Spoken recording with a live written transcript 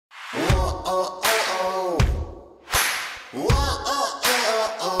Once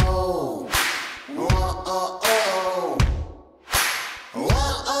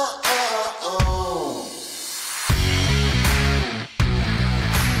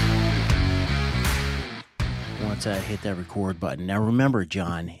I hit that record button. Now remember,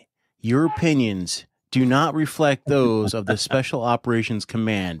 John, your opinions do not reflect those of the Special Operations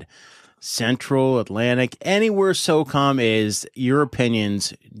Command, Central, Atlantic, anywhere SOCOM is. Your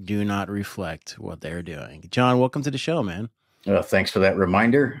opinions do not reflect what they're doing. John, welcome to the show, man. Thanks for that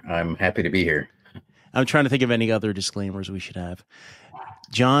reminder. I'm happy to be here. I'm trying to think of any other disclaimers we should have.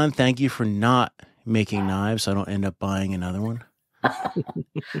 John, thank you for not making knives so I don't end up buying another one.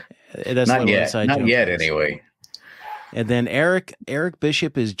 That's not yet. Not yet, anyway. And then Eric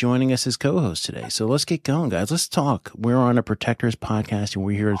Bishop is joining us as co-host today. So let's get going, guys. Let's talk. We're on a Protectors podcast, and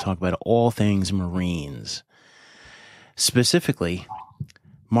we're here to talk about all things Marines. Specifically,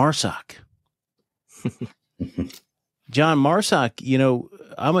 MARSOC. John, MARSOC, you know,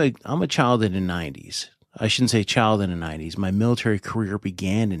 I'm a child in the 90s. I shouldn't say child in the 90s. My military career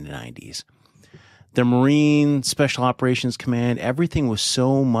began in the 90s. The Marine Special Operations Command, everything was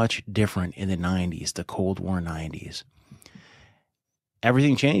so much different in the 90s, the Cold War 90s.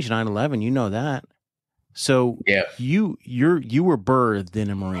 Everything changed 9/11, you know that. So yeah. you were birthed in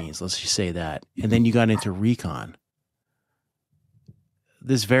the Marines, let's just say that. And then you got into Recon.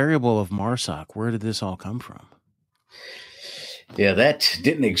 This variable of MARSOC, where did this all come from? Yeah, that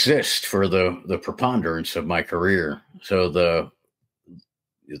didn't exist for the preponderance of my career. So the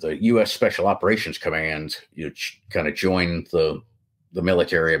U.S. Special Operations Command, kind of joined the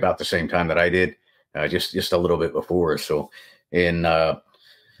military about the same time that I did, just a little bit before. So in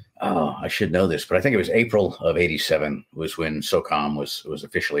I should know this, but I think it was April of '87 was when SOCOM was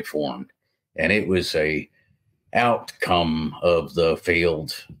officially formed, and it was a outcome of the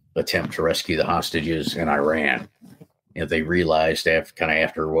failed attempt to rescue the hostages in Iran. They realized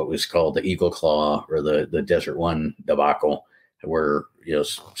after what was called the Eagle Claw or the Desert One debacle, where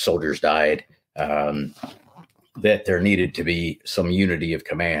soldiers died, that there needed to be some unity of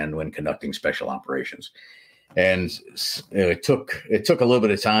command when conducting special operations. And it took a little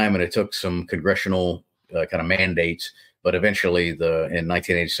bit of time, and it took some congressional kind of mandates. But eventually, in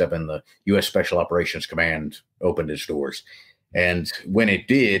 1987, the U.S. Special Operations Command opened its doors. And when it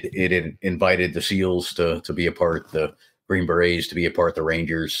did, it invited the SEALs to be a part, the Green Berets to be a part, the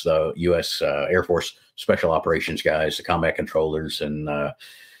Rangers, the U.S. Air Force Special Operations guys, the combat controllers, and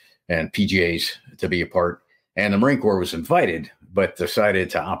PGAs to be a part. And the Marine Corps was invited, but decided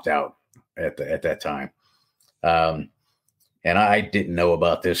to opt out at that time. And I didn't know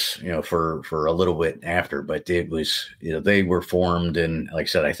about this, for a little bit after, but it was, they were formed in, like I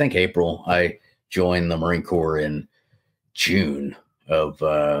said, I think April. I joined the Marine Corps in June of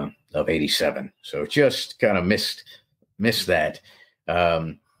 '87. So just kind of missed that.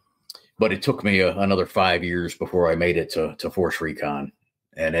 But it took me another 5 years before I made it to Force Recon.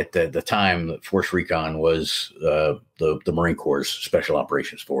 And at the time, Force Recon was the Marine Corps' Special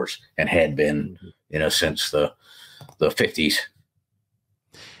Operations Force, and had been, since the 50s.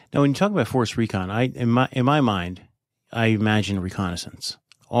 Now, when you talk about Force Recon, in my mind, I imagine reconnaissance.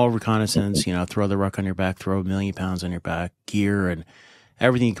 All reconnaissance, throw the ruck on your back, throw 1 million pounds on your back, gear, and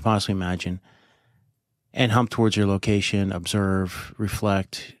everything you could possibly imagine, and hump towards your location, observe,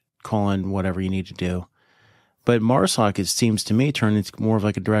 reflect, call in whatever you need to do. But MARSOC, it seems to me, turned into more of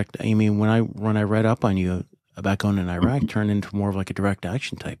like a direct. I mean, when I read up on you about going in Iraq, turned into more of like a direct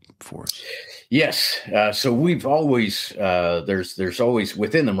action type force. Yes. So we've always there's always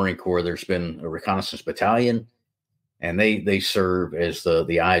within the Marine Corps, there's been a reconnaissance battalion, and they serve as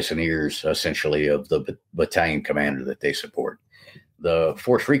the eyes and ears essentially of the battalion commander that they support. The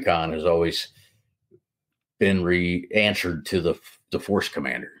Force Recon has always been answered to the force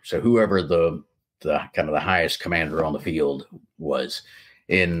commander. So whoever the kind of the highest commander on the field was.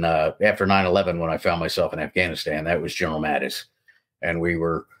 In after 9/11, when I found myself in Afghanistan, that was General Mattis, and we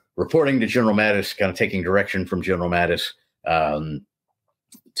were reporting to General Mattis, kind of taking direction from General Mattis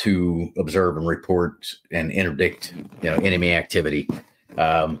to observe and report and interdict, enemy activity.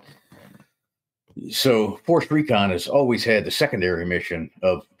 So Force Recon has always had the secondary mission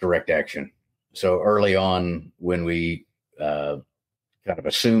of direct action. So early on, when we kind of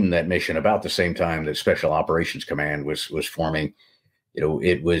assumed that mission about the same time that Special Operations Command was forming,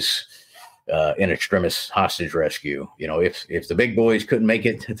 it was in extremis hostage rescue. If the big boys couldn't make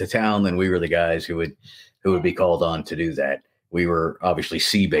it to town, then we were the guys who would be called on to do that. We were obviously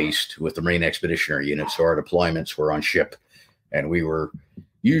sea-based with the Marine Expeditionary Unit, so our deployments were on ship, and we were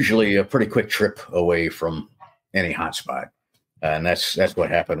usually a pretty quick trip away from any hotspot. And that's what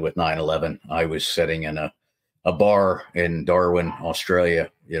happened with 9/11. I was sitting in a bar in Darwin,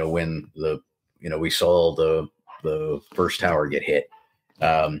 Australia, when we saw the first tower get hit.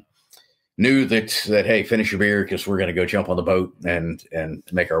 Knew that hey, finish your beer because we're going to go jump on the boat and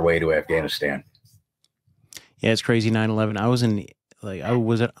make our way to Afghanistan. Yeah, it's crazy. 9/11.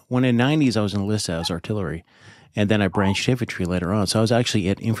 When in the 90s, I was enlisted as artillery, and then I branched infantry later on. So I was actually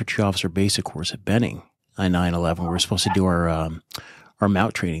at infantry officer basic course at Benning on 9/11. We were supposed to do our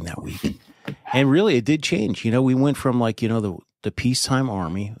mount training that week, and really it did change. We went from the peacetime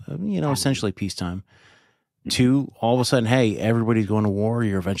army, essentially peacetime, to all of a sudden, hey, everybody's going to war.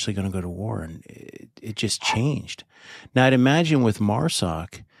 You're eventually going to go to war, and it just changed. Now I'd imagine with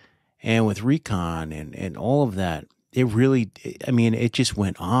MARSOC and with Recon and all of that, it just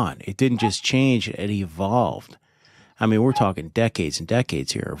went on. It didn't just change, it evolved. I mean, we're talking decades and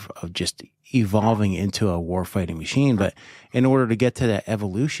decades here of just evolving into a warfighting machine. But in order to get to that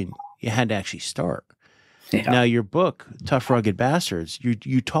evolution, you had to actually start. Yeah. Now, your book, Tough Rugged Bastards,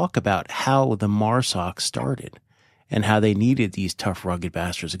 you talk about how the MARSOC started and how they needed these tough, rugged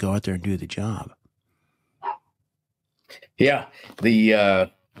bastards to go out there and do the job. Yeah.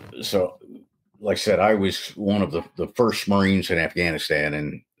 So, like I said, I was one of the first Marines in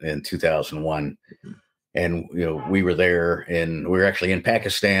Afghanistan in 2001. And, we were there we were actually in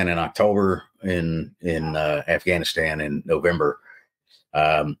Pakistan in October, in Afghanistan in November.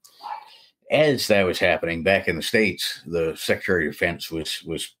 As that was happening back in the States, the Secretary of Defense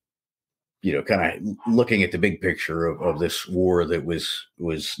was kind of looking at the big picture of this war that was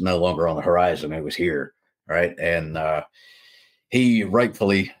no longer on the horizon. It was here. Right. And he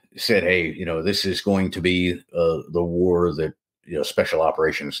rightfully said, hey, this is going to be the war that, special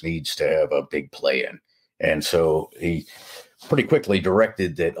operations needs to have a big play in. And so he pretty quickly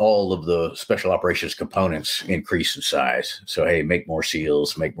directed that all of the special operations components increase in size. So, hey, make more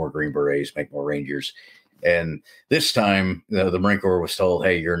SEALs, make more Green Berets, make more Rangers. And this time, the Marine Corps was told,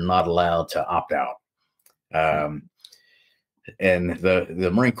 hey, you're not allowed to opt out. And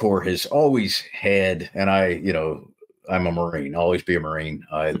the Marine Corps has always had, and I'm a Marine, always be a Marine.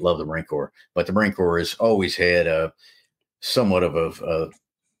 I love the Marine Corps, but the Marine Corps has always had somewhat of a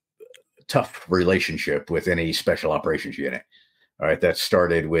tough relationship with any special operations unit. All right. That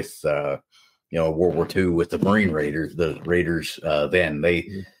started with, World War II with the Marine Raiders. The Raiders then they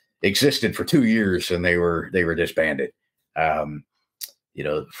existed for 2 years and they were disbanded.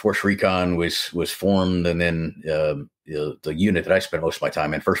 Force Recon was formed, and then the unit that I spent most of my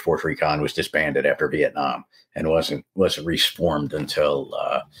time in, First Force Recon, was disbanded after Vietnam and wasn't reformed until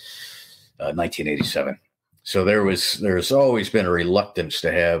 1987. So there's always been a reluctance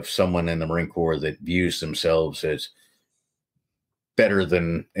to have someone in the Marine Corps that views themselves as better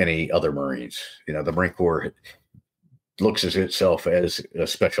than any other Marines. The Marine Corps looks at itself as a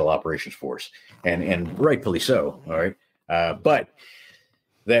special operations force, and rightfully so. All right. But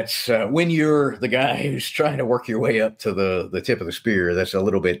that's when you're the guy who's trying to work your way up to the tip of the spear, that's a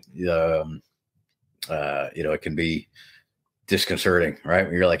little bit, it can be disconcerting, right?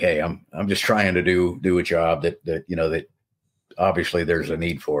 You're like, hey, I'm just trying to do a job that obviously there's a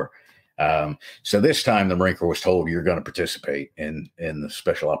need for. So this time the Marine Corps was told you're going to participate in the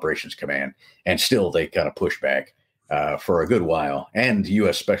Special Operations Command, and still they kind of pushed back for a good while, and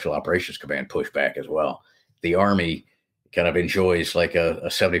U.S. Special Operations Command pushed back as well. The Army kind of enjoys like a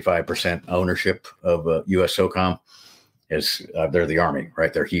 75% ownership of U.S. SOCOM, as they're the Army,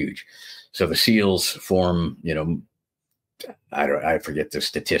 right? They're huge. So the SEALs form, I forget the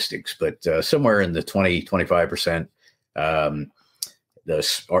statistics, but somewhere in the 20-25%.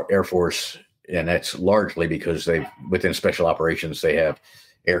 The Air Force, and that's largely because within special operations, they have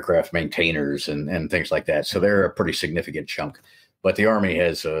aircraft maintainers and things like that. So they're a pretty significant chunk, but the Army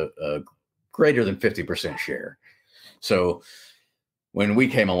has a greater than 50% share. So when we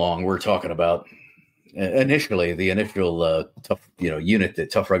came along, we're talking about initially the initial tough, unit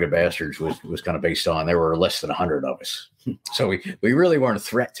that Tough Rugged Bastards was kind of based on. There were less than 100 of us. So we really weren't a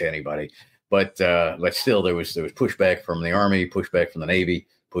threat to anybody. But still, there was pushback from the Army, pushback from the Navy,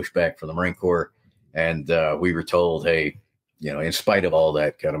 pushback from the Marine Corps, and we were told, hey, in spite of all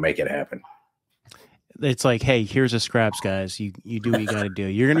that, got to make it happen. It's like, hey, here's a scraps, guys. You do what you got to do.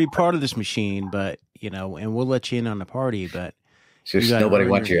 You're going to be part of this machine, but and we'll let you in on the party, but just nobody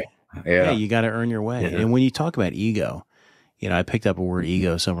wants you. Yeah, you got to earn your way. Yeah. And when you talk about ego, I picked up a word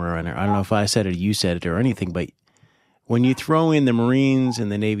ego somewhere around there. I don't know if I said it, or you said it, or anything, but when you throw in the Marines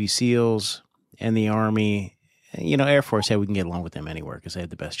and the Navy SEALs and the Army, Air Force, hey, we can get along with them anywhere because they have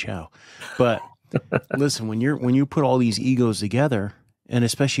the best chow. But listen, when you put all these egos together, and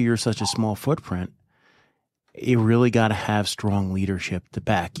especially you're such a small footprint, you really got to have strong leadership to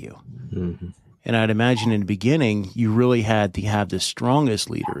back you. Mm-hmm. And I'd imagine in the beginning, you really had to have the strongest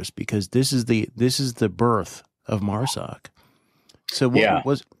leaders, because this is the birth of MARSOC. So what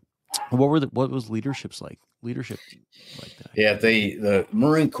was leadership like that? Yeah, the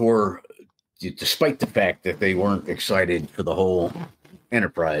Marine Corps, despite the fact that they weren't excited for the whole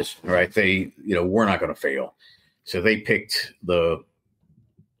enterprise, right? They, we're not going to fail. So they picked the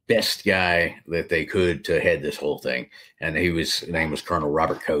best guy that they could to head this whole thing. And his name was Colonel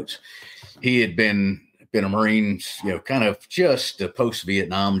Robert Coates. He had been a Marine, kind of just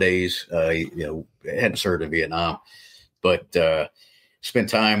post-Vietnam days, hadn't served in Vietnam, but spent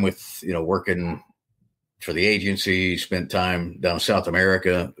time with, working for the agency, spent time down in South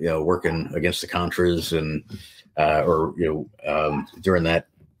America, working against the Contras and, during that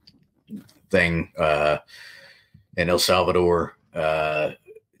thing in El Salvador. And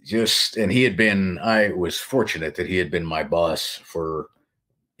I was fortunate that he had been my boss for,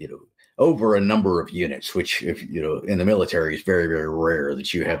 over a number of units, which, if in the military, is very, very rare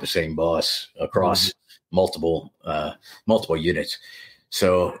that you have the same boss across multiple units.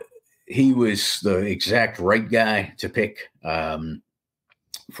 So he was the exact right guy to pick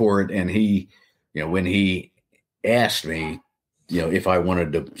for it. And he, when he asked me, if I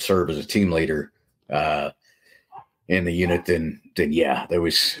wanted to serve as a team leader in the unit, then yeah, it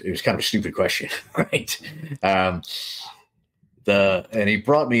was kind of a stupid question, right? And he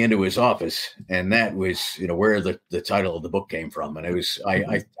brought me into his office, and that was, where the title of the book came from. And it was,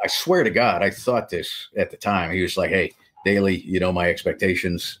 I swear to God, I thought this at the time. He was like, "Hey, Dailey, my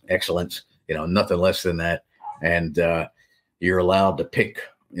expectations, excellence, nothing less than that. And you're allowed to pick,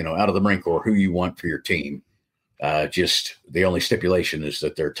 out of the Marine Corps who you want for your team. Just the only stipulation is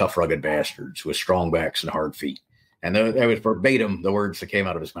that they're tough, rugged bastards with strong backs and hard feet." And that was verbatim the words that came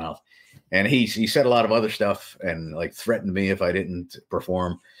out of his mouth. And he said a lot of other stuff and like threatened me if I didn't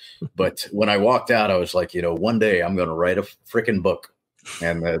perform. But when I walked out, I was like, one day I'm going to write a freaking book.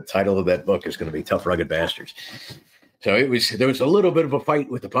 And the title of that book is going to be Tough, Rugged Bastards. So there was a little bit of a fight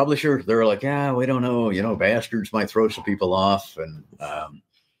with the publisher. They were like, we don't know, bastards might throw some people off. And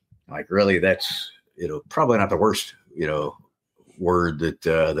really, that's, probably not the worst, word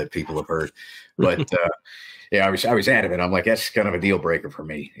that people have heard. But yeah, I was adamant. I'm like, that's kind of a deal breaker for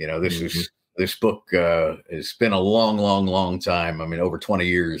me. This book has been a long, long, long time. I mean, over 20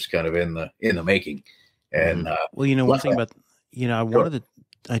 years kind of in the making. And one thing about,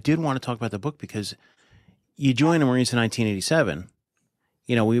 I did want to talk about the book because you joined the Marines in 1987.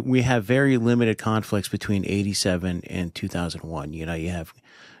 We have very limited conflicts between 87 and 2001. You have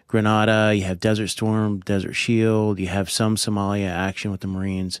Grenada, you have Desert Storm, Desert Shield, you have some Somalia action with the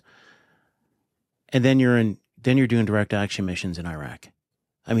Marines. And then you're doing direct action missions in Iraq.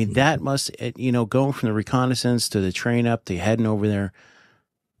 I mean, that must, going from the reconnaissance to the train up to heading over there,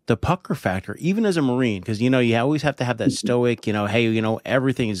 the pucker factor, even as a Marine, because, you always have to have that stoic, hey,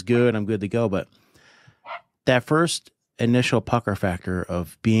 everything is good, I'm good to go. But that first initial pucker factor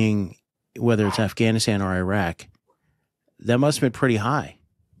of being, whether it's Afghanistan or Iraq, that must have been pretty high.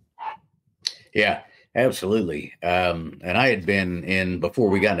 Yeah, absolutely. And I had been before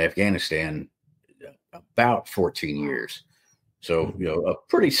we got into Afghanistan, about 14 years. So, a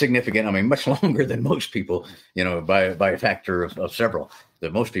pretty significant, much longer than most people, by a factor of several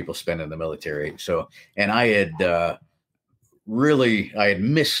that most people spend in the military. So, and I had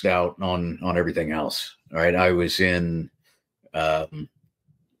missed out on everything else. All right. I was in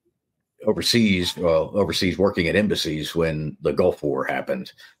overseas working at embassies when the Gulf War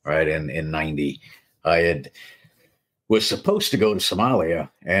happened, right. In 90, was supposed to go to Somalia,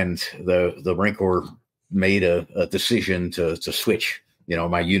 and the Marine Corps made a decision to switch,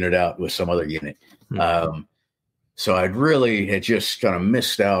 my unit out with some other unit. Mm-hmm. So had just kind of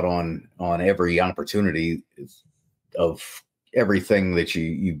missed out on every opportunity of everything that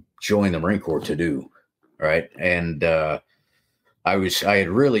you join the Marine Corps to do. Right. And I had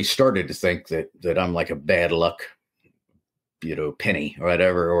really started to think that I'm like a bad luck, penny or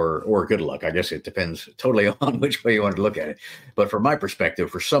whatever, or good luck. I guess it depends totally on which way you want to look at it. But from my perspective,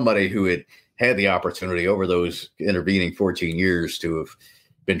 for somebody who had the opportunity over those intervening 14 years to have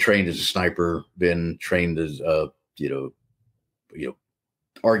been trained as a sniper, been trained as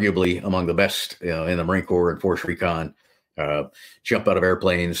arguably among the best, in the Marine Corps and Force Recon, jump out of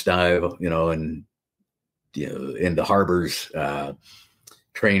airplanes, dive, and into harbors,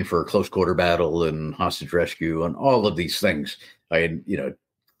 train for close quarter battle and hostage rescue and all of these things. I had,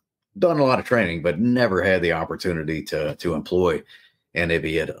 done a lot of training, but never had the opportunity to employ any of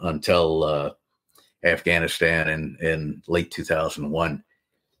it until Afghanistan in late 2001.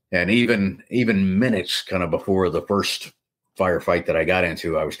 And even minutes kind of before the first firefight that I got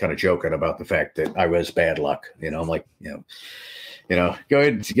into, I was kind of joking about the fact that I was bad luck. I'm like, go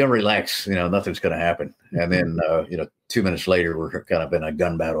ahead, relax. Nothing's going to happen. And then, 2 minutes later, we're kind of in a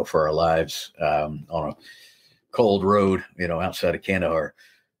gun battle for our lives on a cold road, outside of Kandahar.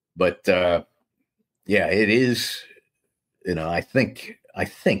 But it is. I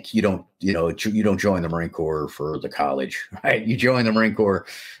think you don't join the Marine Corps for the college, right? You join the Marine Corps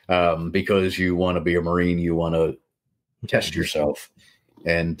because you want to be a Marine. You want to test yourself.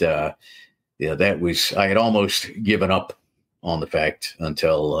 And, I had almost given up on the fact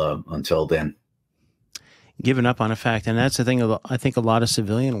until then. Given up on a fact. And that's the thing. I think a lot of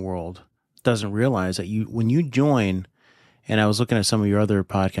civilian world doesn't realize that when you join, and I was looking at some of your other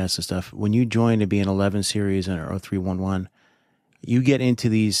podcasts and stuff, when you join to be an 11 series or 0311, you get into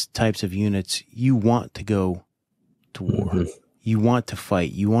these types of units, you want to go to war. Mm-hmm. You want to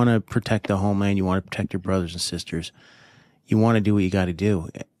fight. You want to protect the homeland. You want to protect your brothers and sisters. You want to do what you got to do.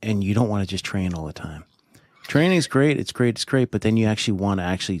 And you don't want to just train all the time. Training is great. It's great. But then you actually want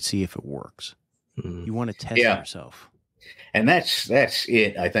to see if it works. Mm-hmm. You want to test yourself. And that's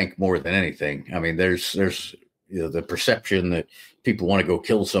it, I think, more than anything. I mean, there's the perception that people want to go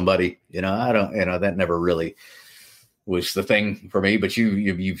kill somebody. I don't, that never really was the thing for me, but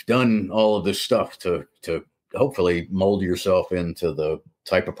you've done all of this stuff to hopefully mold yourself into the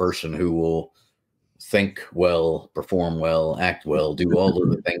type of person who will think well, perform well, act well, do all of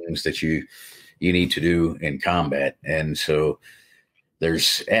the things that you need to do in combat. And so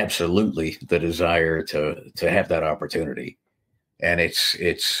there's absolutely the desire to have that opportunity. And it's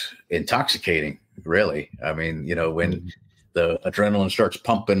intoxicating, really. I mean, when the adrenaline starts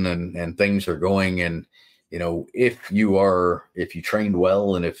pumping and things are going, and if you trained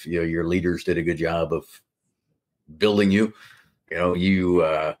well, and if your leaders did a good job of building you,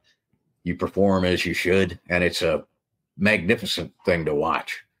 you perform as you should, and it's a magnificent thing to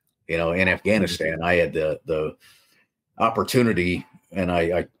watch. In Afghanistan, I had the opportunity, and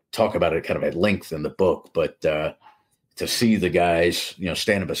I talk about it kind of at length in the book, but to see the guys,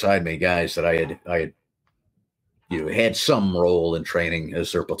 standing beside me, guys that I had had some role in training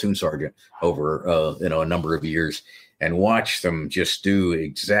as their platoon sergeant over, a number of years, and watch them just do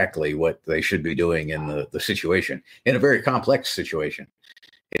exactly what they should be doing in the situation, in a very complex situation.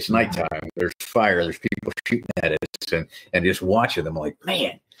 It's nighttime, there's fire, there's people shooting at us, and just watching them like,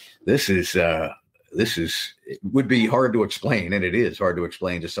 man, this it would be hard to explain. And it is hard to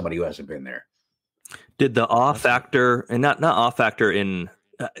explain to somebody who hasn't been there. Did the awe factor, and not awe factor in,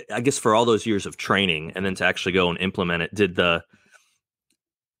 I guess, for all those years of training and then to actually go and implement it,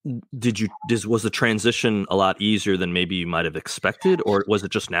 was the transition a lot easier than maybe you might have expected, or was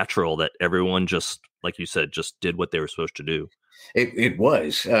it just natural that everyone just, like you said, just did what they were supposed to do? It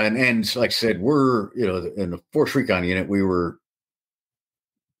was, and like I said, we're in the Force Recon unit, we were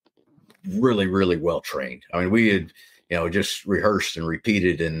really, really well trained. I mean, we had just rehearsed and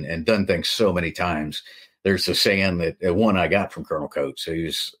repeated and done things so many times. There's a saying that one I got from Colonel Coates.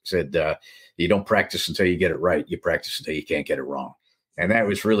 He said, you don't practice until you get it right. You practice until you can't get it wrong. And that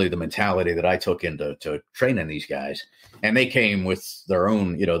was really the mentality that I took into training these guys. And they came with their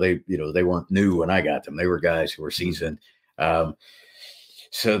own, they weren't new when I got them. They were guys who were seasoned.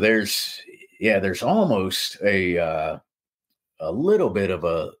 So there's almost a little bit of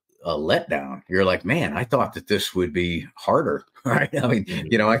a letdown. You're like, man, I thought that this would be harder, right? I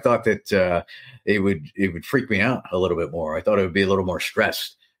mean, I thought that it would freak me out a little bit more. I thought it would be a little more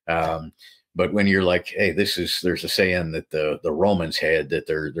stressed. But when you're like, hey, there's a saying that the Romans had, that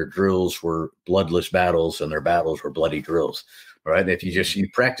their drills were bloodless battles and their battles were bloody drills, right? If you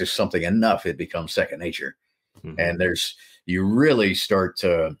practice something enough, it becomes second nature. Mm-hmm. And you really start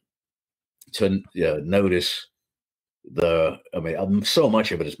to notice so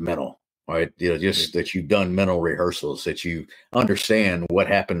much of it is mental, right? Just that you've done mental rehearsals, that you understand what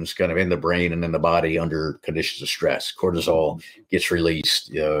happens kind of in the brain and in the body under conditions of stress. Cortisol gets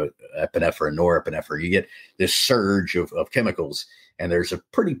released, epinephrine, norepinephrine. You get this surge of chemicals, and there's a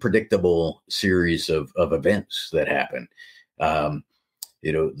pretty predictable series of events that happen. And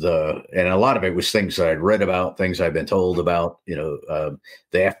a lot of it was things that I'd read about, things I've been told about. The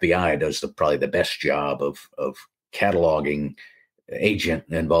FBI does probably the best job of cataloging agent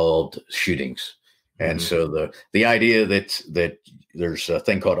involved shootings. And so the idea that there's a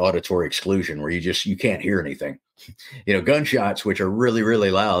thing called auditory exclusion, where you can't hear anything. Gunshots, which are really, really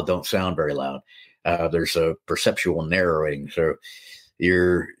loud, don't sound very loud. There's a perceptual narrowing. So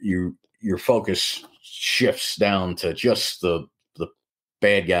your focus shifts down to just the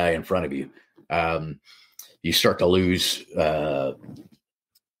bad guy in front of you. You start to lose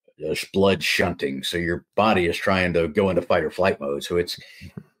there's blood shunting. So your body is trying to go into fight or flight mode. So it's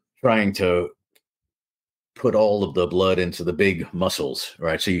trying to put all of the blood into the big muscles,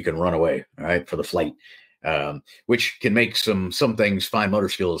 right? So you can run away, right, for the flight, which can make some things, fine motor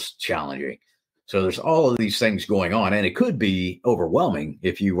skills, challenging. So there's all of these things going on, and it could be overwhelming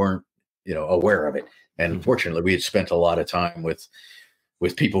if you weren't, aware of it. And fortunately, we had spent a lot of time with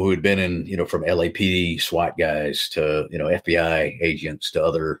people who had been in, from LAPD, SWAT guys to, FBI agents to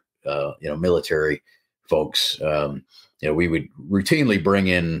other, military folks. We would routinely bring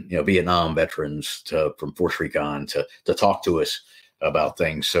in, Vietnam veterans from Force Recon to talk to us about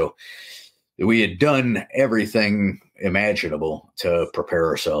things. So we had done everything imaginable to prepare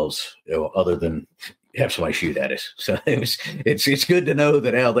ourselves, other than have somebody shoot at us. So it's good to know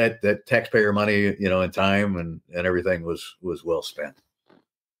that how that taxpayer money, and time and everything was well spent.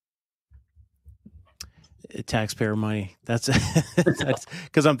 Taxpayer money. That's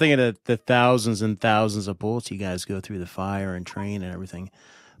because I'm thinking of the thousands and thousands of bullets you guys go through the fire and train and everything,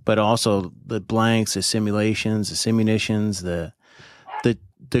 but also the blanks, the simulations, the simunitions, the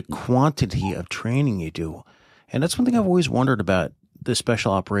quantity of training you do. And that's one thing I've always wondered about the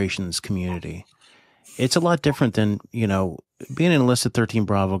special operations community. It's a lot different than, being an enlisted 13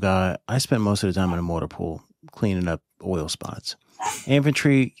 Bravo guy. I spent most of the time in a motor pool cleaning up oil spots.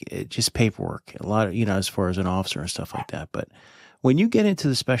 Infantry, just paperwork, a lot of, as far as an officer and stuff like that. But when you get into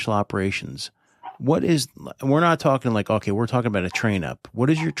the special operations, we're not talking like, okay, we're talking about a train up. What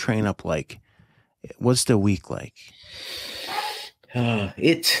is your train up like? What's the week like? Wake up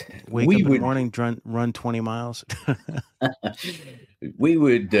in the morning, run 20 miles. We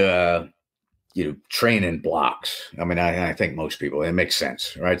would, train in blocks. I mean, I think most people, it makes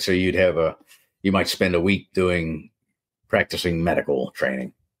sense, right? So you might spend a week practicing medical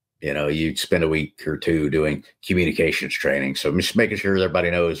training. You'd spend a week or two doing communications training. So just making sure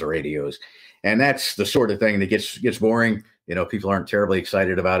everybody knows the radios. And that's the sort of thing that gets boring. People aren't terribly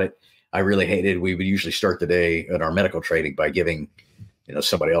excited about it. I really hated, we would usually start the day in our medical training by giving,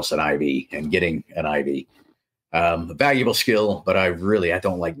 somebody else an IV and getting an IV. A valuable skill, but I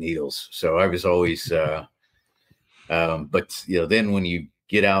don't like needles. So I was always, but then when you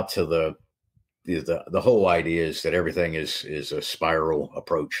get out to the whole idea is that everything is a spiral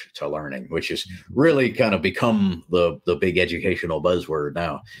approach to learning, which has really kind of become the big educational buzzword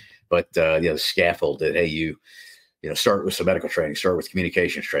now. But scaffold that, hey, you start with some medical training, start with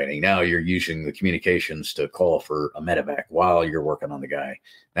communications training. Now you're using the communications to call for a medevac while you're working on the guy.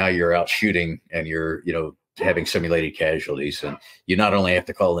 Now you're out shooting and you're having simulated casualties, and you not only have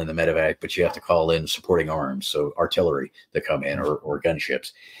to call in the medevac, but you have to call in supporting arms, so artillery that come in or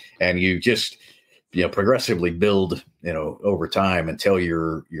gunships, and you just progressively build over time until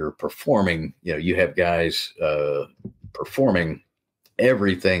you're performing. You have guys performing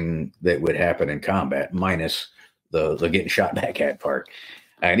everything that would happen in combat minus the getting shot back at part,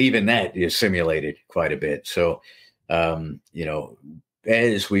 and even that is simulated quite a bit. So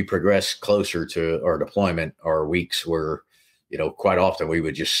as we progress closer to our deployment, our weeks were, quite often we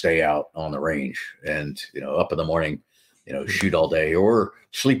would just stay out on the range and, up in the morning, shoot all day or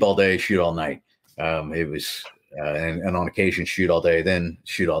sleep all day, shoot all night. It was, and on occasion shoot all day, then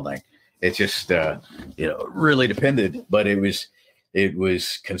shoot all night. It just, really depended, but it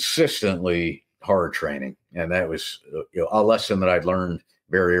was consistently hard training. And that was, a lesson that I'd learned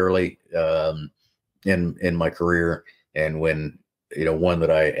very early, in my career. And when, one that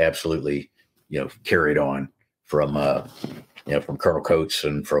I absolutely, carried on from Colonel Coates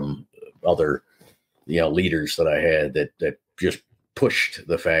and from other, leaders that I had that just pushed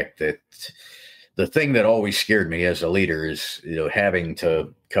the fact that the thing that always scared me as a leader is, having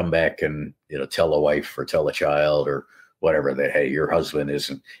to come back and, tell a wife or tell a child or whatever that, hey, your husband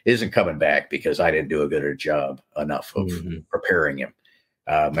isn't coming back because I didn't do a good job enough of preparing him.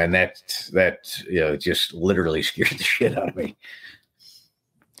 And that just literally scared the shit out of me.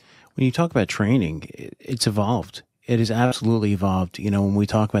 When you talk about training, it's evolved. It has absolutely evolved. When we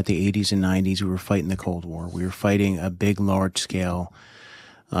talk about the 80s and 90s, we were fighting the Cold War. We were fighting a big, large scale.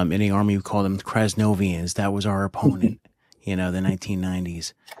 In the Army, we call them Krasnovians. That was our opponent, the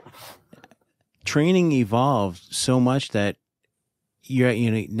 1990s. Training evolved so much that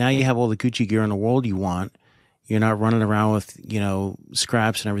now you have all the Gucci gear in the world you want. You're not running around with,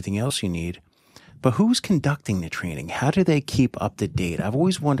 scraps and everything else you need. But who's conducting the training? How do they keep up to date? I've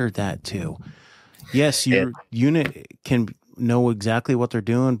always wondered that too. Yes, your unit can know exactly what they're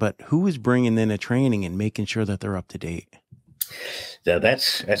doing, but who is bringing in the training and making sure that they're up to date? Yeah,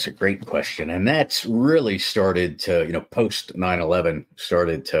 that's a great question. And that's really started to, post 9/11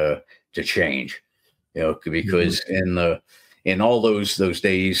 started to change, because in in all those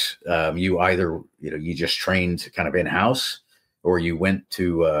days, you either, you just trained kind of in-house, or you went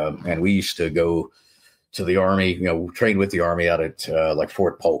to, and we used to go to the Army, trained with the Army out at like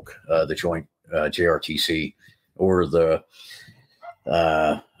Fort Polk, the Joint JRTC, or the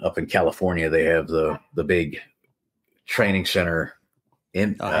up in California, they have the big training center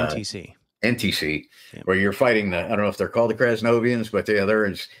in NTC. NTC, Yeah. where you're fighting I don't know if they're called the Krasnovians, but they're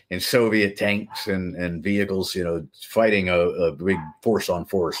in Soviet tanks and vehicles, fighting a big force on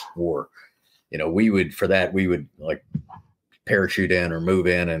force war. We would like parachute in or move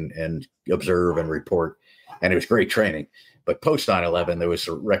in and observe and report. And it was great training. But post 9/11, there was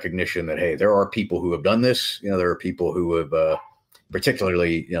a recognition that, hey, there are people who have done this. There are people who have,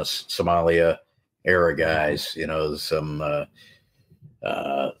 particularly, Somalia era guys, some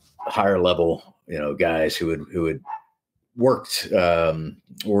higher level, guys who had worked,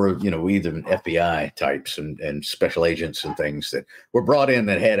 or, either FBI types and special agents and things that were brought in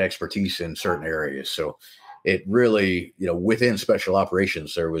that had expertise in certain areas. So it really, within special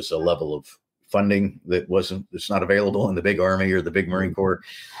operations, there was a level of funding it's not available in the big Army or the big Marine Corps.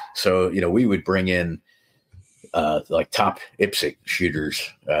 So, we would bring in like top IPSC shooters,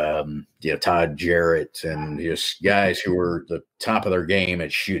 Todd Jarrett, and just guys who were the top of their game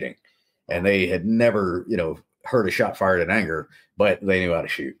at shooting. And they had never, heard a shot fired in anger, but they knew how to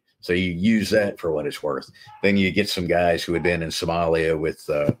shoot. So you use that for what it's worth. Then you get some guys who had been in Somalia with,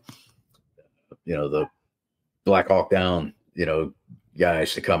 the Black Hawk Down,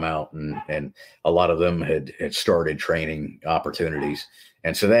 guys to come out, and a lot of them had started training opportunities.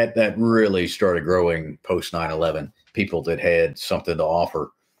 And so that really started growing post 9/11, people that had something to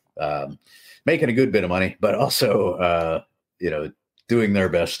offer, making a good bit of money, but also, doing their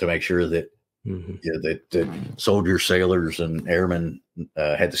best to make sure that, that soldiers, sailors, and airmen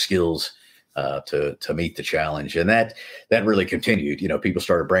had the skills to meet the challenge. And that really continued. People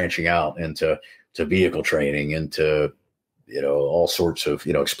started branching out into vehicle training, into all sorts of,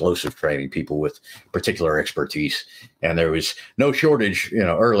 explosive training, people with particular expertise. And there was no shortage,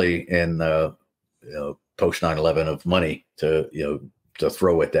 early in, post 9/11 of money to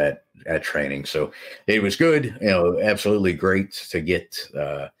throw at that training. So it was good, absolutely great to get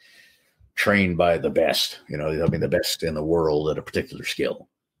trained by the best, the best in the world at a particular skill.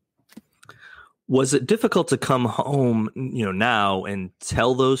 Was it difficult to come home, now and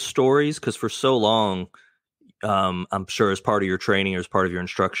tell those stories? Because for so long, I'm sure as part of your training or as part of your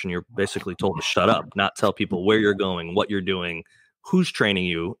instruction, you're basically told to shut up, not tell people where you're going, what you're doing, who's training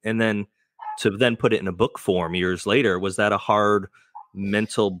you. And then to then put it in a book form years later, was that a hard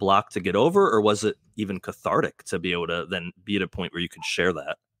mental block to get over, or was it even cathartic to be able to then be at a point where you could share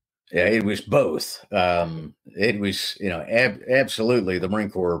that? Yeah, it was both. It was, absolutely, the Marine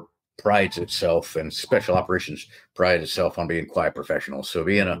Corps prides itself, and special operations prides itself on being quiet professionals. So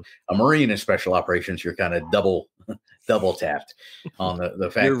being a Marine in special operations, you're kind of double tapped on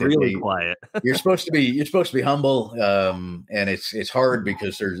the fact you're that really quiet. you're supposed to be humble. And it's hard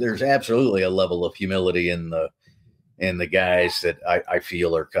because there's absolutely a level of humility in the guys that I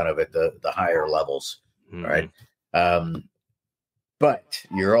feel are kind of at the higher levels. Right. But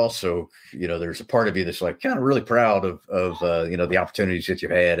you're also, there's a part of you that's like kind of really proud of the opportunities that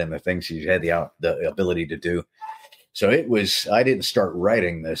you've had and the things you've had the ability to do. So I didn't start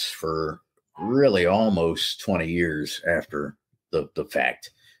writing this for really almost 20 years after the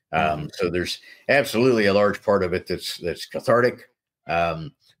fact. So there's absolutely a large part of it that's cathartic.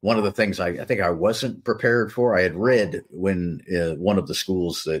 One of the things I think I wasn't prepared for, I had read when one of the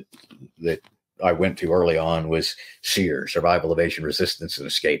schools that I went to early on was SEER, Survival, Evasion, Resistance, and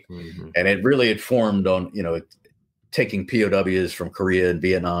Escape. And it really had formed on, taking POWs from Korea and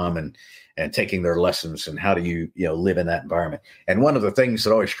Vietnam and taking their lessons and how do you live in that environment. And one of the things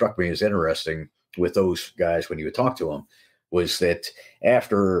that always struck me as interesting with those guys when you would talk to them was that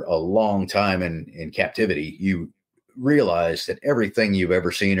after a long time in captivity, you realize that everything you've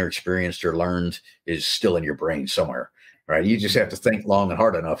ever seen or experienced or learned is still in your brain somewhere. Right. You just have to think long and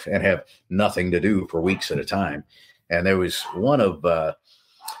hard enough and have nothing to do for weeks at a time. And there was one of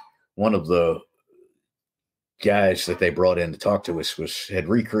the guys that they brought in to talk to us had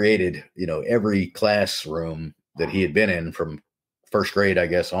recreated, every classroom that he had been in from first grade, I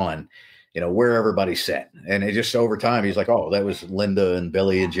guess, on, where everybody sat. And it just over time, he's like, oh, that was Linda and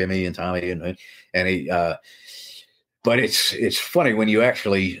Billy and Jimmy and Tommy. And he, but it's funny when you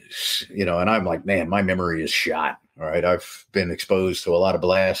actually, and I'm like, man, my memory is shot. All right. I've been exposed to a lot of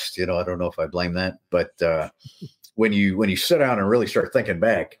blasts, I don't know if I blame that, but when you sit down and really start thinking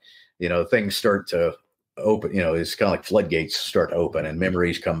back, things start to open, it's kind of like floodgates start to open and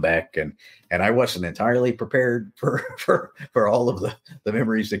memories come back. And I wasn't entirely prepared for all of the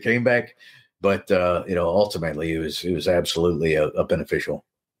memories that came back. But, ultimately it was absolutely a beneficial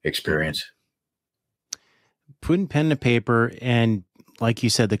experience. Putting pen to paper and, like you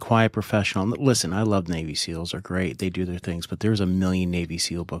said, the quiet professional. Listen, I love Navy SEALs. They're great. They do their things, but there's a million Navy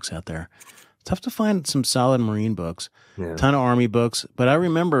SEAL books out there. Tough to find some solid Marine books, ton of Army books. But I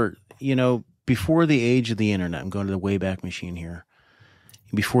remember, before the age of the internet, I'm going to the Wayback Machine here,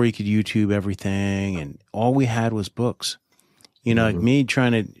 before you could YouTube everything, and all we had was books. Like me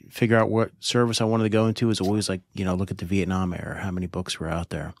trying to figure out what service I wanted to go into was always like, look at the Vietnam era, how many books were out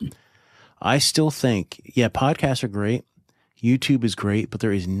there. I still think, podcasts are great. YouTube is great, but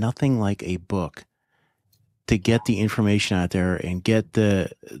there is nothing like a book to get the information out there and get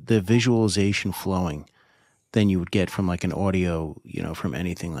the visualization flowing than you would get from like an audio, from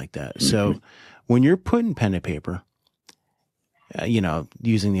anything like that. Mm-hmm. So when you're putting pen to paper,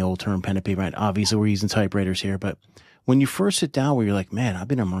 using the old term pen to paper, right? Obviously we're using typewriters here, but when you first sit down where you're like, man, I've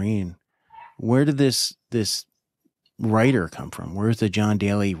been a Marine. Where did this writer come from? Where's the John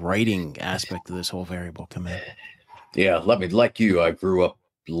Dailey writing aspect of this whole variable come in? Yeah, like you, I grew up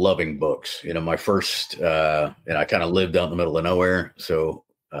loving books. My first, and I kind of lived out in the middle of nowhere, so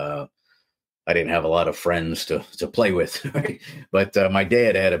I didn't have a lot of friends to play with. Right? But my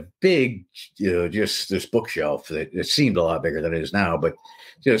dad had a big, just this bookshelf that it seemed a lot bigger than it is now, but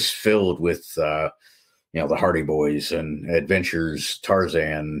just filled with, the Hardy Boys and Adventures,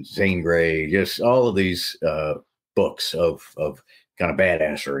 Tarzan, Zane Grey, just all of these books of kind of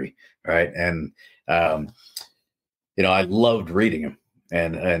badassery, right? And I loved reading them,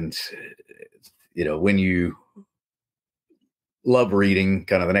 and when you love reading,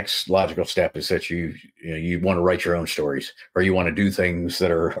 kind of the next logical step is that you want to write your own stories, or you want to do things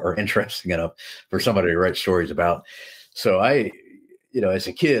that are interesting enough for somebody to write stories about. So I, as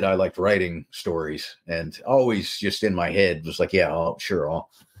a kid, I liked writing stories, and always just in my head was like, I'll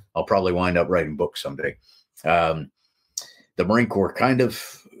probably wind up writing books someday. The Marine Corps kind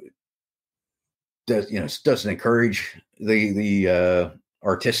of doesn't encourage the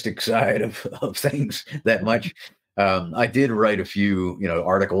artistic side of things that much. I did write a few,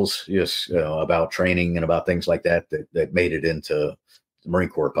 articles just about training and about things like that made it into the Marine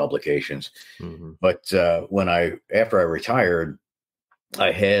Corps publications. Mm-hmm. But after I retired,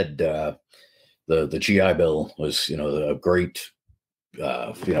 I had the GI Bill was, a great,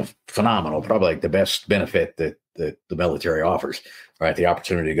 phenomenal, probably like the best benefit that the military offers, right? The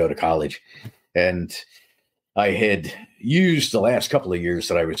opportunity to go to college. And I had used the last couple of years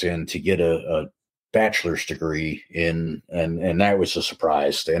that I was in to get a bachelor's degree and that was a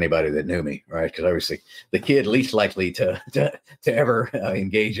surprise to anybody that knew me, right? Because I was the kid least likely to ever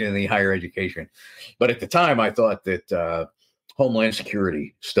engage in any higher education. But at the time, I thought that Homeland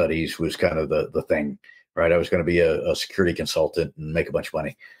Security studies was kind of the thing, right? I was going to be a security consultant and make a bunch of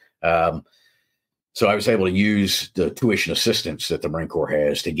money. So I was able to use the tuition assistance that the Marine Corps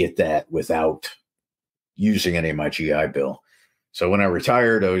has to get that without using any of my GI Bill. So when I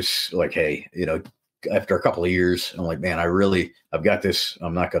retired, I was like, hey, after a couple of years, I'm like, man, I've got this.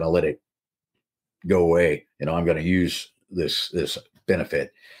 I'm not going to let it go away. I'm going to use this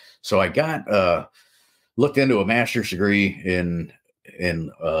benefit. So I got looked into a master's degree in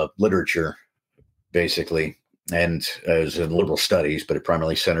literature, basically, and I was in liberal studies, but it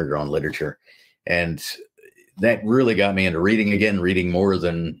primarily centered on literature. And that really got me into reading more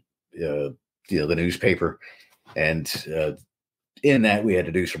than the newspaper. And in that, we had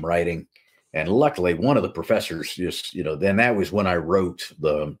to do some writing. And luckily, one of the professors just, then that was when I wrote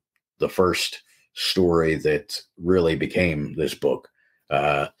the first story that really became this book.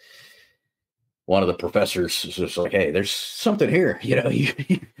 One of the professors was just like, hey, there's something here.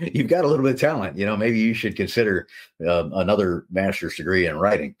 You've got a little bit of talent. Maybe you should consider another master's degree in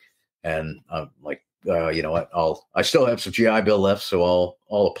writing. And I'm like, you know what? I still have some GI Bill left, so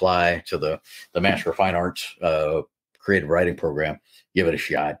I'll apply to the Master of Fine Arts creative writing program, give it a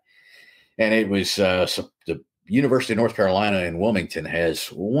shot. And it was the University of North Carolina in Wilmington has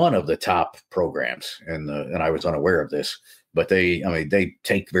one of the top programs, and I was unaware of this, but they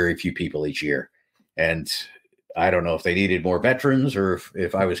take very few people each year, and I don't know if they needed more veterans or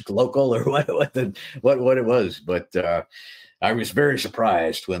if I was local or what it was, but I was very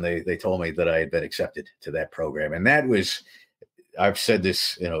surprised when they told me that I had been accepted to that program. And that was, I've said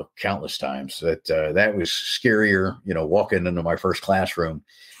this, countless times, that was scarier, walking into my first classroom,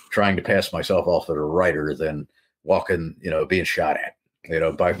 trying to pass myself off as a writer than walking, being shot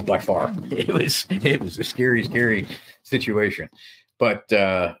at, by far. It was a scary situation. But,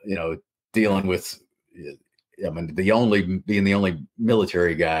 dealing with I mean, being the only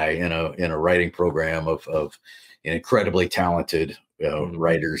military guy in a writing program of incredibly talented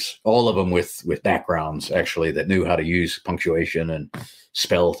writers, all of them with backgrounds actually that knew how to use punctuation and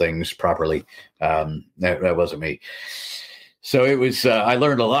spell things properly. That wasn't me. So it was, I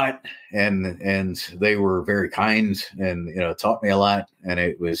learned a lot, and they were very kind and, taught me a lot. And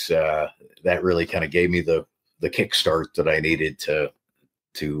it was, that really kind of gave me the kickstart that I needed to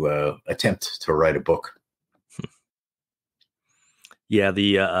attempt to write a book.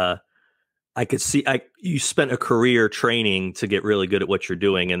 Yeah. I could see you spent a career training to get really good at what you're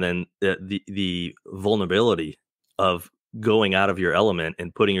doing. And then the vulnerability of going out of your element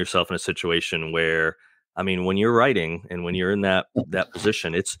and putting yourself in a situation where, I mean, when you're writing and when you're in that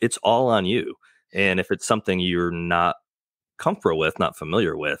position, it's all on you. And if it's something you're not comfortable with, not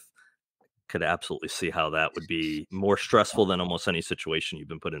familiar with, could absolutely see how that would be more stressful than almost any situation you've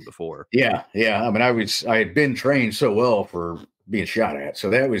been put in before. Yeah. I mean, I had been trained so well for being shot at. So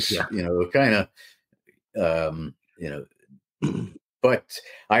that was, kind of, but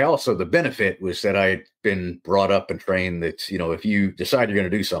I also, the benefit was that I had been brought up and trained that, if you decide you're going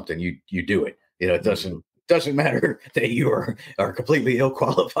to do something, you do it. It doesn't matter that you are completely ill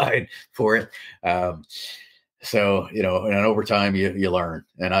qualified for it. So, and over time you learn.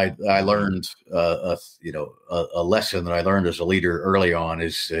 And I learned, a lesson that I learned as a leader early on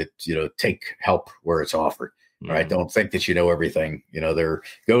is that, take help where it's offered. Right. Don't think that you know everything,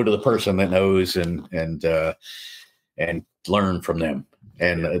 go to the person that knows and learn from them.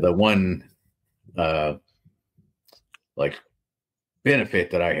 And the one,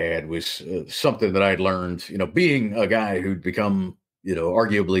 benefit that I had was something that I'd learned, being a guy who'd become,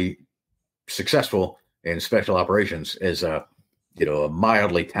 arguably successful in special operations as a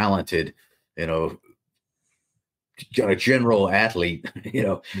mildly talented, kind of general athlete,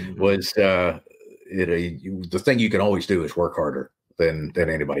 was, the thing you can always do is work harder than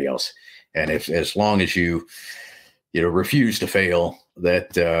anybody else. And as long as you refuse to fail,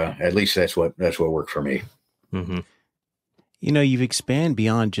 that at least that's what worked for me. Mm-hmm. You've expanded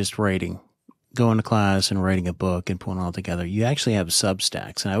beyond just writing, going to class and writing a book and putting it all together. You actually have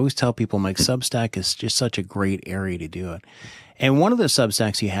Substacks. And I always tell people, like, Substack is just such a great area to do it. And one of the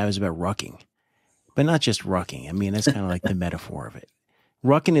Substacks you have is about rucking, but not just rucking. I mean, that's kind of like the metaphor of it.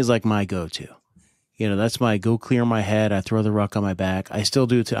 Rucking is like my go-to. That's my go clear my head. I throw the ruck on my back. I still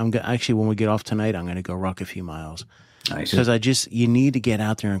do it. Actually, when we get off tonight, I'm going to go ruck a few miles. Nice. Because you need to get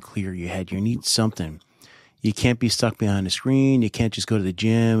out there and clear your head. You need something. You can't be stuck behind a screen. You can't just go to the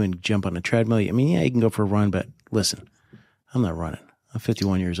gym and jump on a treadmill. I mean, yeah, you can go for a run, but listen, I'm not running. I'm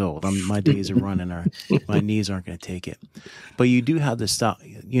 51 years old. My days of running my knees aren't going to take it. But you do have this stuff.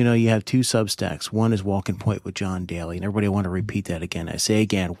 You have two Substacks. One is Walking Point with John Dailey, and everybody want to repeat that again. I say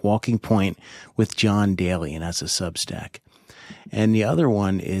again, Walking Point with John Dailey, and that's a Substack. And the other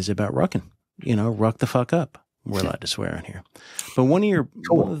one is about rucking. Ruck the fuck up. We're allowed to swear on here. But one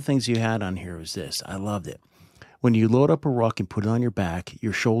of the things you had on here was this. I loved it. When you load up a ruck and put it on your back,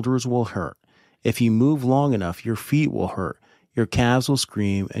 your shoulders will hurt. If you move long enough, your feet will hurt. Your calves will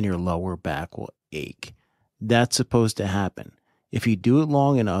scream and your lower back will ache. That's supposed to happen. If you do it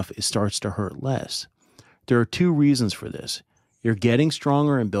long enough, it starts to hurt less. There are two reasons for this. You're getting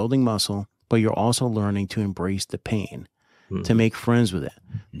stronger and building muscle, but you're also learning to embrace the pain, to make friends with it,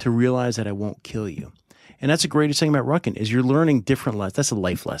 to realize that it won't kill you. And that's the greatest thing about rucking is you're learning different lessons. That's a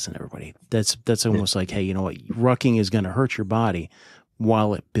life lesson, everybody. That's almost like, hey, you know what? Rucking is going to hurt your body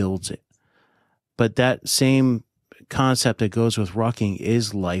while it builds it. But that same concept that goes with rucking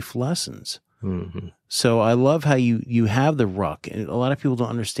is life lessons. Mm-hmm. So I love how you have the ruck, and a lot of people don't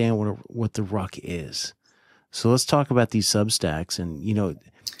understand what the ruck is. So let's talk about these Substacks, and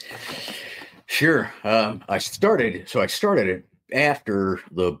Sure. I started it after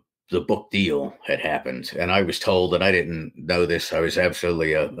the book deal had happened, and I was told, and I didn't know this. I was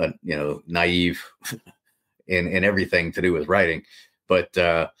absolutely a naive in everything to do with writing, but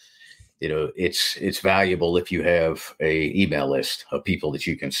it's valuable if you have a email list of people that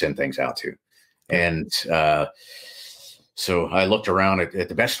you can send things out to. And so I looked around at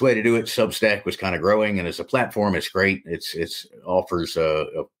the best way to do it. Substack was kind of growing, and as a platform, it's great. It's offers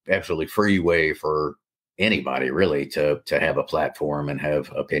a absolutely free way for anybody really to have a platform and have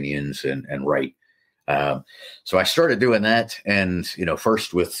opinions and write. So I started doing that, and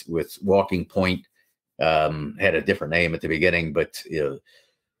first with Walking Point, had a different name at the beginning, but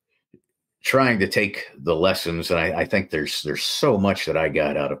trying to take the lessons, and I think there's so much that I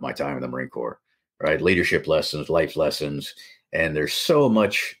got out of my time in the Marine Corps, right? Leadership lessons, life lessons, and there's so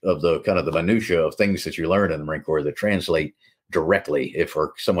much of the kind of the minutia of things that you learn in the Marine Corps that translate directly, if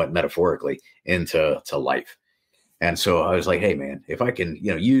or somewhat metaphorically, into life. And so I was like, hey man, if I can,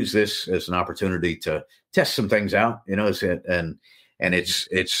 use this as an opportunity to test some things out, and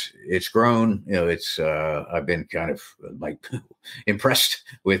it's grown, I've been kind of like impressed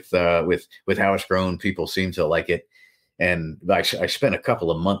with how it's grown. People seem to like it. And I spent a couple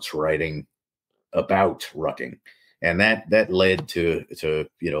of months writing about rucking, and that led to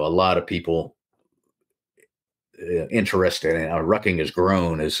a lot of people interested in how rucking has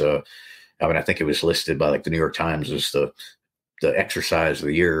grown as I think it was listed by like the New York Times as the exercise of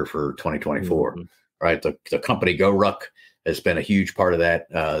the year for 2024, right? The company Go Ruck has been a huge part of that.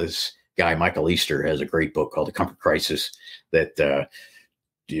 This guy, Michael Easter, has a great book called The Comfort Crisis that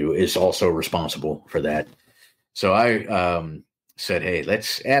is also responsible for that. So I said, hey,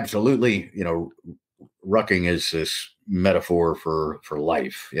 let's absolutely, rucking is this metaphor for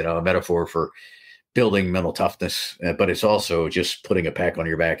life, a metaphor for building mental toughness, but it's also just putting a pack on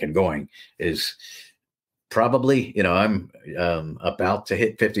your back and going. Is probably, I'm about to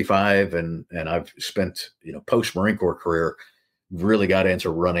hit 55, and I've spent, post Marine Corps career, really got into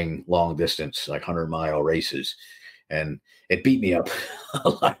running long distance, like 100-mile races, and it beat me up a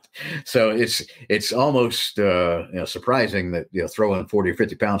lot. So it's almost surprising that throwing 40 or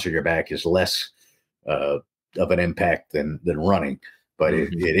 50 pounds on your back is less of an impact than running, but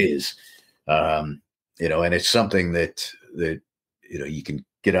it is. And it's something that you can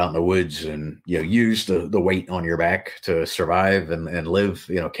get out in the woods and use the weight on your back to survive and live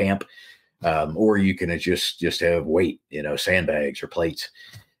camp, or you can just have weight, sandbags or plates,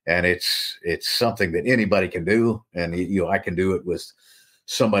 and it's something that anybody can do, and I can do it with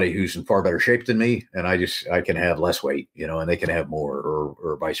somebody who's in far better shape than me, and I can have less weight, and they can have more,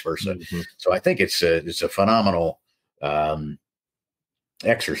 or vice versa. So I think it's a phenomenal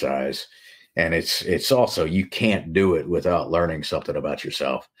exercise. And it's also, you can't do it without learning something about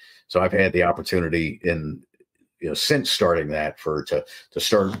yourself. So I've had the opportunity since starting that to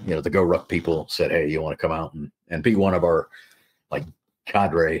start, the Go Ruck people said, hey, you want to come out and be one of our like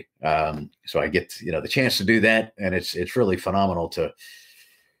cadre. So I get, the chance to do that. And it's really phenomenal to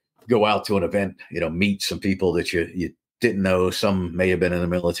go out to an event, meet some people that you didn't know. Some may have been in the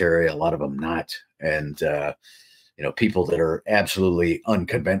military, a lot of them not. And, people that are absolutely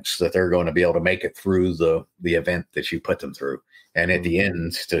unconvinced that they're going to be able to make it through the event that you put them through. And at the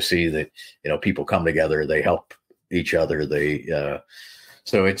end, to see that, people come together, they help each other.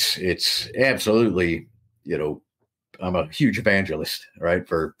 So it's absolutely, I'm a huge evangelist, right?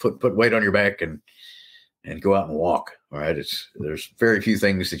 For put weight on your back and go out and walk. All right. There's very few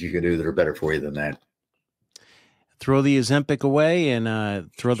things that you can do that are better for you than that. Throw the Ozempic away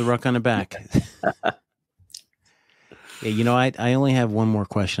and throw the ruck on the back. Yeah, I only have one more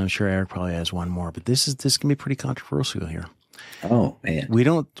question. I'm sure Eric probably has one more, but this can be pretty controversial here. Oh man, we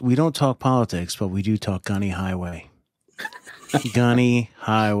don't talk politics, but we do talk Gunny Highway. Gunny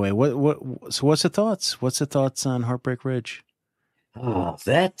Highway. So what's the thoughts? What's the thoughts on Heartbreak Ridge? Oh,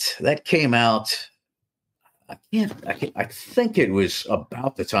 that came out. I think it was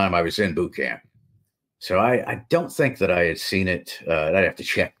about the time I was in boot camp. So I don't think that I had seen it. I'd have to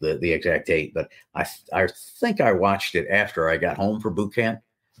check the exact date, but I think I watched it after I got home from boot camp,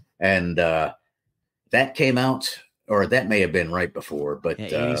 and that came out, or that may have been right before. But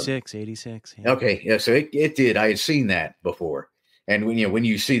 86. Yeah. Okay, yeah. So it did. I had seen that before, and when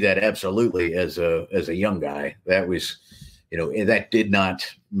you see that, absolutely, as a young guy, that was, that did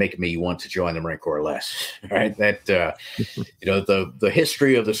not make me want to join the Marine Corps less, right? That, the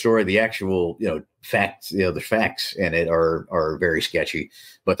history of the story, the actual, facts, the facts in it are very sketchy,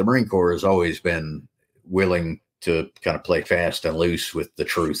 but the Marine Corps has always been willing to kind of play fast and loose with the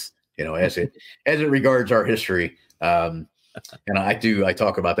truth, as it regards our history. And I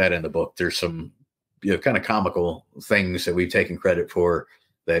talk about that in the book. There's some, kind of comical things that we've taken credit for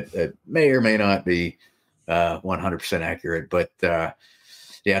that may or may not be 100% accurate, but to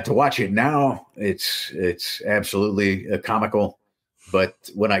watch it now, it's absolutely comical. But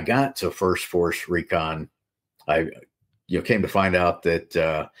when I got to First Force Recon, I came to find out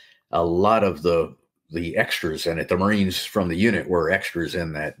that a lot of the extras in it, the Marines from the unit, were extras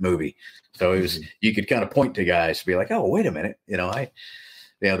in that movie. So it was, you could kind of point to guys to be like, oh, wait a minute,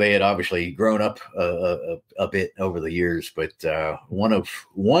 they had obviously grown up a bit over the years, but one of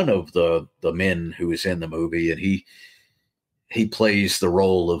the men who was in the movie, and he plays the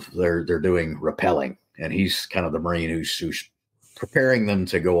role of they're doing rappelling, and he's kind of the Marine who's preparing them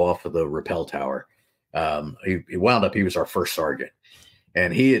to go off of the rappel tower. He wound up, he was our first sergeant,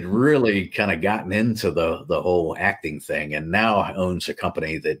 and he had really kind of gotten into the whole acting thing, and now owns a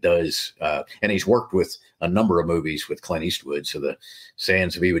company that does. And he's worked with a number of movies with Clint Eastwood. So the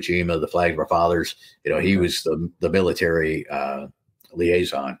Sands of Iwo Jima, The Flag of Our Fathers. He was the military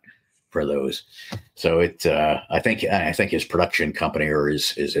liaison for those. So I think his production company or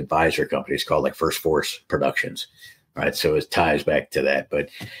his advisor company is called like First Force Productions. Right. So it ties back to that. But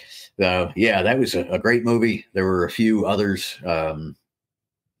that was a great movie. There were a few others.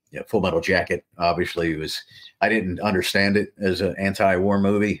 Full Metal Jacket, obviously, I didn't understand it as an anti-war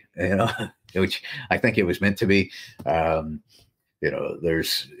movie, which I think it was meant to be.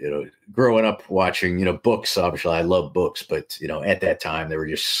 There's, growing up watching, books, obviously I love books, but, at that time there were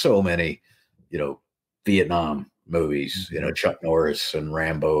just so many, Vietnam movies, Chuck Norris and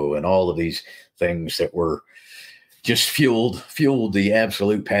Rambo and all of these things that were just fueled the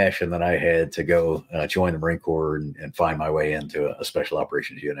absolute passion that I had to go join the Marine Corps and find my way into a special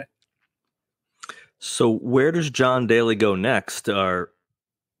operations unit. So where does John Dailey go next? Are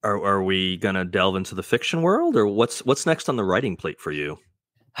we going to delve into the fiction world, or what's next on the writing plate for you?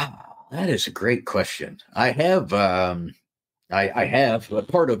 That is a great question. I have I have a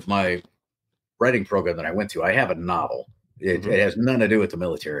part of my writing program that I went to. I have a novel. It has nothing to do with the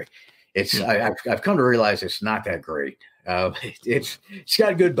military. I've come to realize it's not that great. It's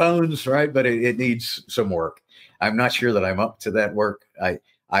got good bones, right? But it needs some work. I'm not sure that I'm up to that work.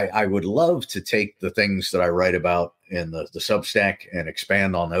 I would love to take the things that I write about in the Substack and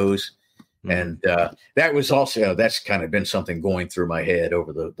expand on those. And that was also, that's kind of been something going through my head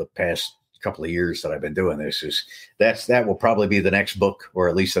over the past couple of years that I've been doing this. That will probably be the next book, or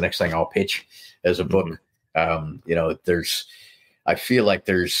at least the next thing I'll pitch as a book. I feel like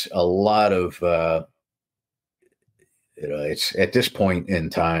there's a lot of, it's at this point in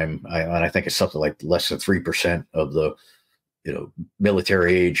time, and I think it's something like less than 3% of the,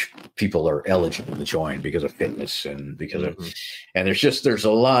 military age people are eligible to join because of fitness and because of, and there's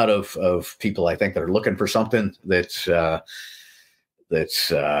a lot of people I think that are looking for something that's they're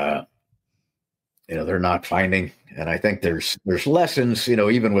not finding. And I think there's lessons,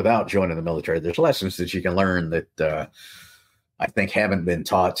 even without joining the military, there's lessons that you can learn that, I think haven't been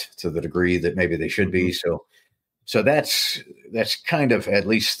taught to the degree that maybe they should be. So that's kind of at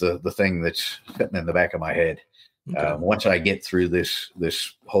least the thing that's sitting in the back of my head. Okay. Once I get through this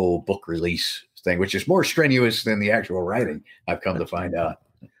whole book release thing, which is more strenuous than the actual writing, I've come to find out.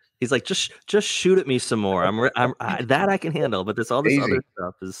 He's like, just shoot at me some more. That I can handle, but all this other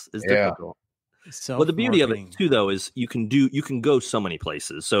stuff is difficult. Well, the beauty of it too, though, is you can go so many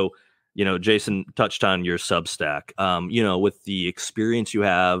places. So, Jason touched on your Substack. With the experience you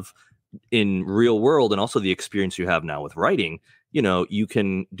have in real world and also the experience you have now with writing, you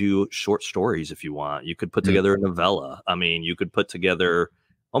can do short stories if you want. You could put together a novella. I mean, you could put together,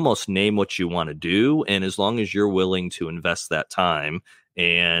 almost name what you want to do. And as long as you're willing to invest that time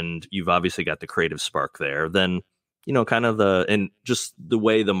and you've obviously got the creative spark there, then, and just the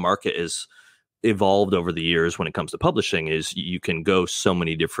way the market is evolved over the years when it comes to publishing is you can go so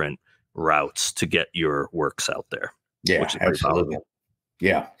many different routes to get your works out there. Yeah, absolutely.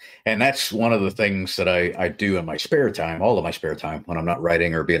 Yeah. And that's one of the things that I do in my spare time, all of my spare time, when I'm not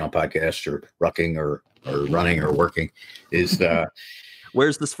writing or being on podcasts or rucking or running or working is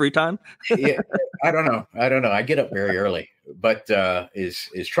where's this free time? Yeah, I don't know. I get up very early, but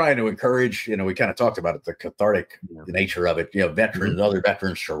is trying to encourage, we kind of talked about it, the cathartic nature of it, veterans, other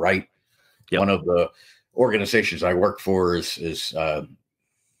veterans to write. Yep. One of the organizations I work for is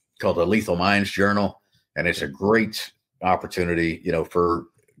called the Lethal Minds Journal. And it's a great opportunity, for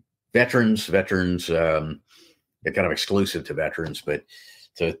veterans, they're kind of exclusive to veterans, but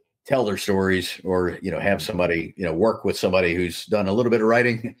to tell their stories or, have somebody, work with somebody who's done a little bit of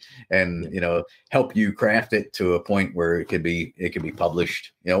writing and, help you craft it to a point where it can be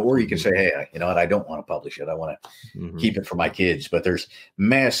published, or you can say, hey, I don't want to publish it. I want to keep it for my kids, but there's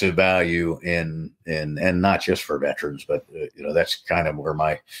massive value in and not just for veterans, but, that's kind of where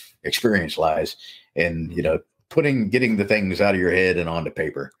my experience lies in, getting the things out of your head and onto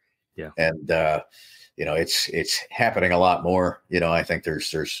paper. Yeah. And, it's happening a lot more. I think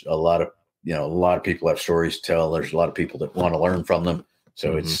there's a lot of people have stories to tell. There's a lot of people that want to learn from them.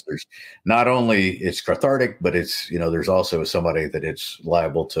 So there's not only it's cathartic, but it's, there's also somebody that it's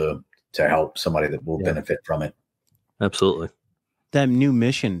liable to help, somebody that will benefit from it. Absolutely. That new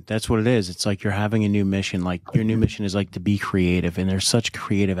mission, that's what it is. It's like you're having a new mission. Like your new mission is like to be creative. And there's such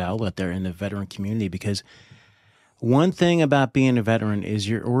creative outlet there in the veteran community, because one thing about being a veteran is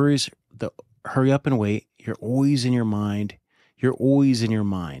you're always hurry up and wait. You're always in your mind.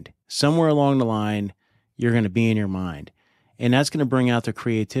 Somewhere along the line, you're going to be in your mind. And that's going to bring out the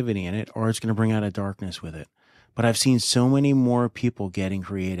creativity in it, or it's going to bring out a darkness with it. But I've seen so many more people getting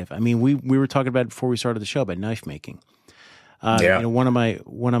creative. I mean, we were talking about it before we started the show about knife making. You know, one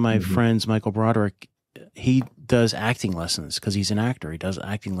of my friends, Michael Broderick, he does acting lessons because he's an actor. He does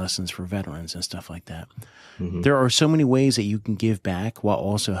acting lessons for veterans and stuff like that. There are so many ways that you can give back while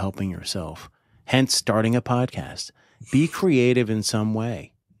also helping yourself. Hence, starting a podcast. Be creative in some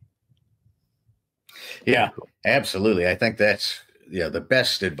way. Yeah, absolutely. I think that's the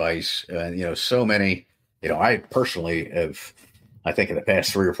best advice. So many. I personally have, I think in the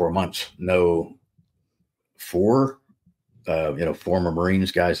past 3 or 4 months, know 4 former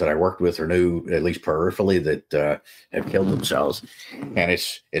Marines, guys that I worked with or knew at least peripherally that have killed themselves. And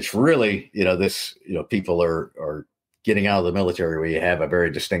it's really, people are getting out of the military where you have a very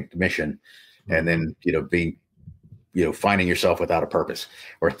distinct mission, and then, being, finding yourself without a purpose,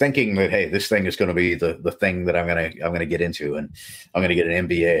 or thinking that, hey, this thing is going to be the thing that I'm going to get into, and I'm going to get an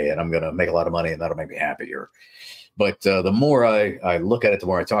MBA and I'm going to make a lot of money and that'll make me happier. But the more I look at it, the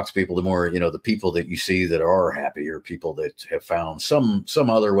more I talk to people, the more, the people that you see that are happy are people that have found some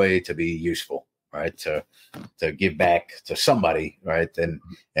other way to be useful, right? To give back to somebody, right?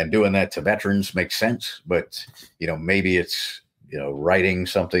 And doing that to veterans makes sense. But, maybe it's, writing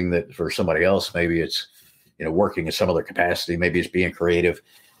something that for somebody else, maybe it's, working in some other capacity, maybe it's being creative.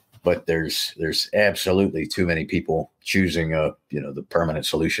 But there's absolutely too many people choosing the permanent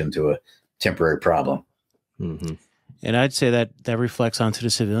solution to a temporary problem. And I'd say that reflects onto the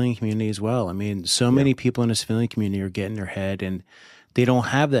civilian community as well. I mean, so many people in the civilian community are getting their head and they don't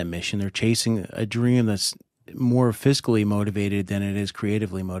have that mission. They're chasing a dream that's more fiscally motivated than it is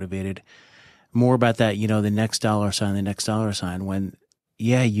creatively motivated. More about that, the next dollar sign, when,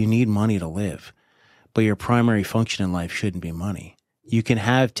 you need money to live, but your primary function in life shouldn't be money. You can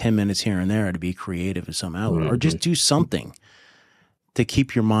have 10 minutes here and there to be creative in some outlet, or just do something to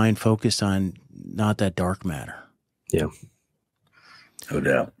keep your mind focused on not that dark matter. Yeah. No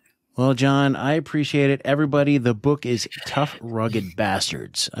doubt. Well, John, I appreciate it. Everybody, the book is Tough, Rugged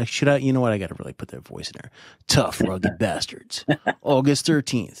Bastards. You know what? I got to really put that voice in there. Tough, Rugged Bastards. August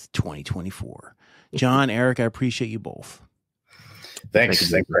 13th, 2024. John, Eric, I appreciate you both. Thanks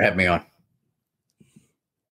for having me on.